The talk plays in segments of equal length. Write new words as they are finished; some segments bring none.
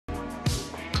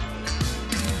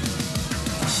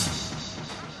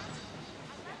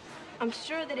I'm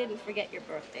sure they didn't forget your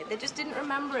birthday. They just didn't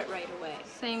remember it right away.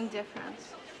 Same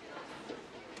difference.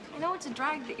 I know it's a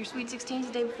drag that your sweet 16's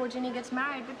the day before Ginny gets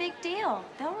married, but big deal.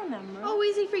 They'll remember. Oh,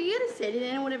 easy for you to say. Did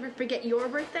anyone ever forget your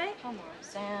birthday? Come on,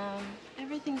 Sam.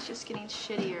 Everything's just getting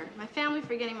shittier. My family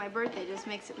forgetting my birthday just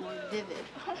makes it more vivid.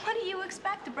 What do you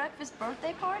expect, a breakfast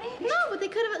birthday party? No, but they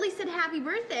could have at least said happy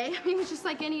birthday. I mean, it was just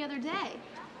like any other day.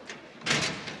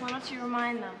 Why don't you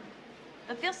remind them?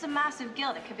 They'll feel some massive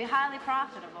guilt. It could be highly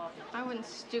profitable. I wouldn't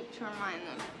stoop to remind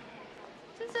them.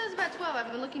 Since I was about 12,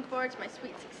 I've been looking forward to my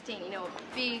sweet 16. You know,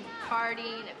 a big party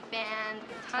and a band,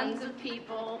 tons of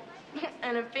people.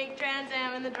 And a fake Trans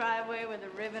Am in the driveway with a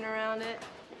ribbon around it.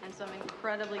 And some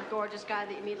incredibly gorgeous guy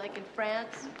that you meet like in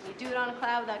France. You do it on a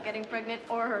cloud without getting pregnant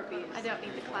or herpes. I don't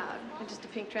need the cloud. And just a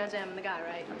pink Trans Am and the guy,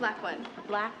 right? A black one. A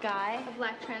black guy? A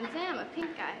black Trans Am, a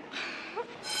pink guy.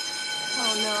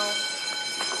 Oh,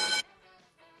 no.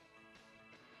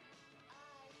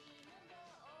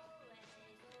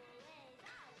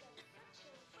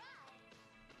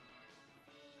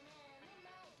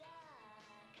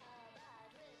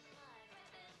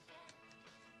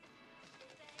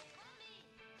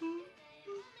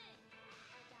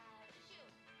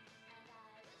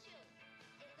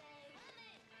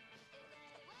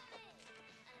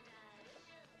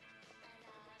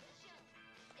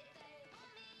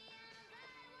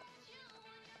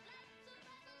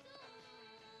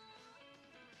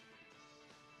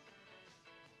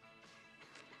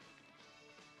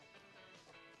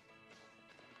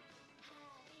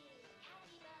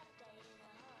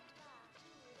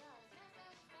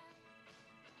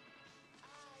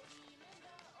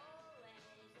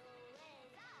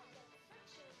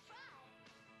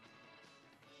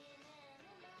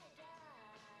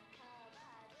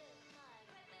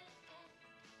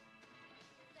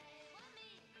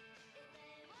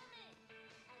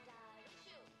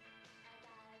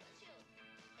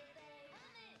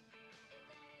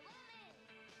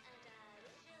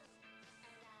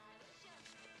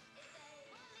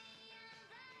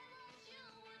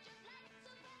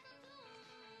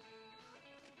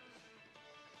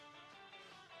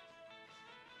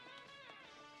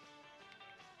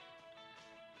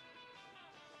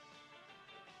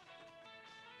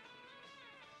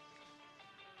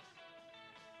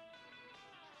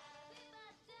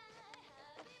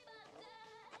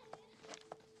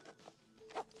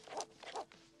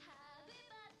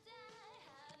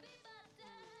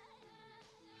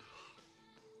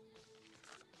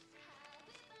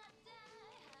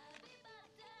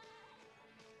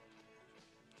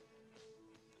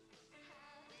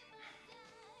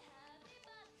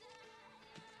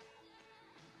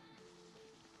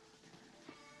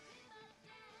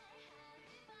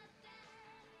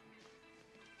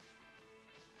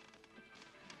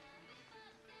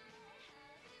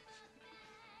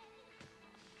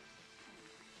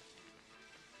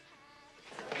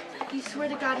 You swear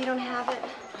to God you don't have it?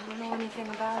 I don't know anything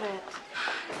about it.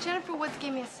 Jennifer Woods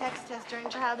gave me a sex test during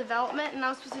child development, and I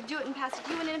was supposed to do it and pass it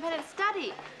to you in independent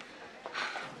study.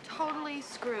 Totally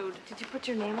screwed. Did you put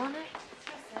your name on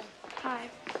it? Hi.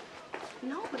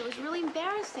 No, but it was really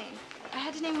embarrassing. I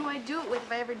had to name who I'd do it with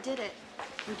if I ever did it.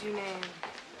 Who'd you name?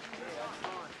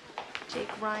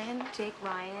 Jake Ryan. Jake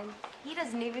Ryan? He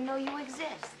doesn't even know you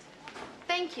exist.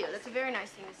 Thank you. That's a very nice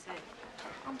thing to say.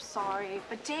 I'm sorry,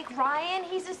 but Jake Ryan,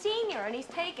 he's a senior and he's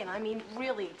taken. I mean,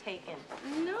 really taken.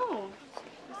 No.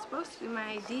 It's supposed to be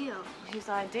my ideal. He's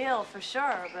ideal for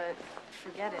sure, but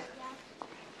forget it.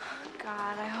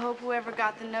 God, I hope whoever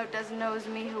got the note doesn't know it was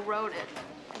me who wrote it.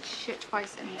 I'd shit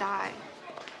twice and die.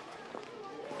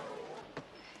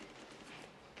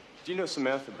 Do you know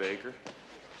Samantha Baker?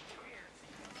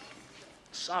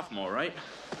 Sophomore, right?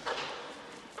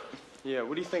 Yeah,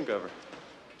 what do you think of her?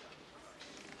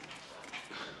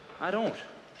 I don't.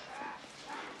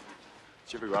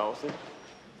 Did you ever go out with her?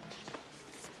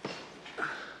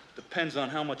 Depends on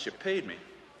how much you paid me.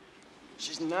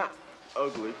 She's not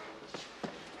ugly.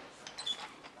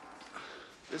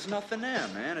 There's nothing there,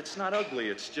 man. It's not ugly.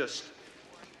 It's just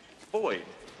void.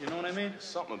 You know what I mean?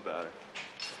 Something about her.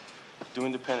 Do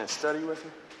independent study with her?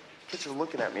 Gets her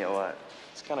looking at me a lot.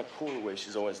 It's kind of cool the way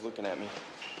she's always looking at me.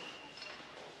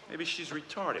 Maybe she's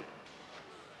retarded.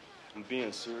 I'm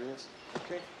being serious,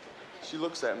 okay? She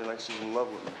looks at me like she's in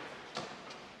love with me.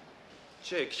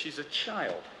 Jake, she's a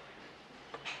child.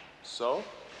 So?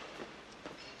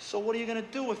 So what are you gonna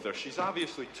do with her? She's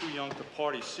obviously too young to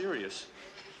party serious.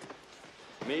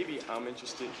 Maybe I'm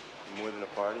interested in more than a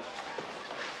party.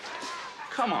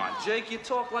 Come on, Jake, you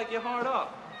talk like you're hard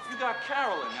up. You got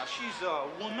Carolyn, now she's a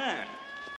woman.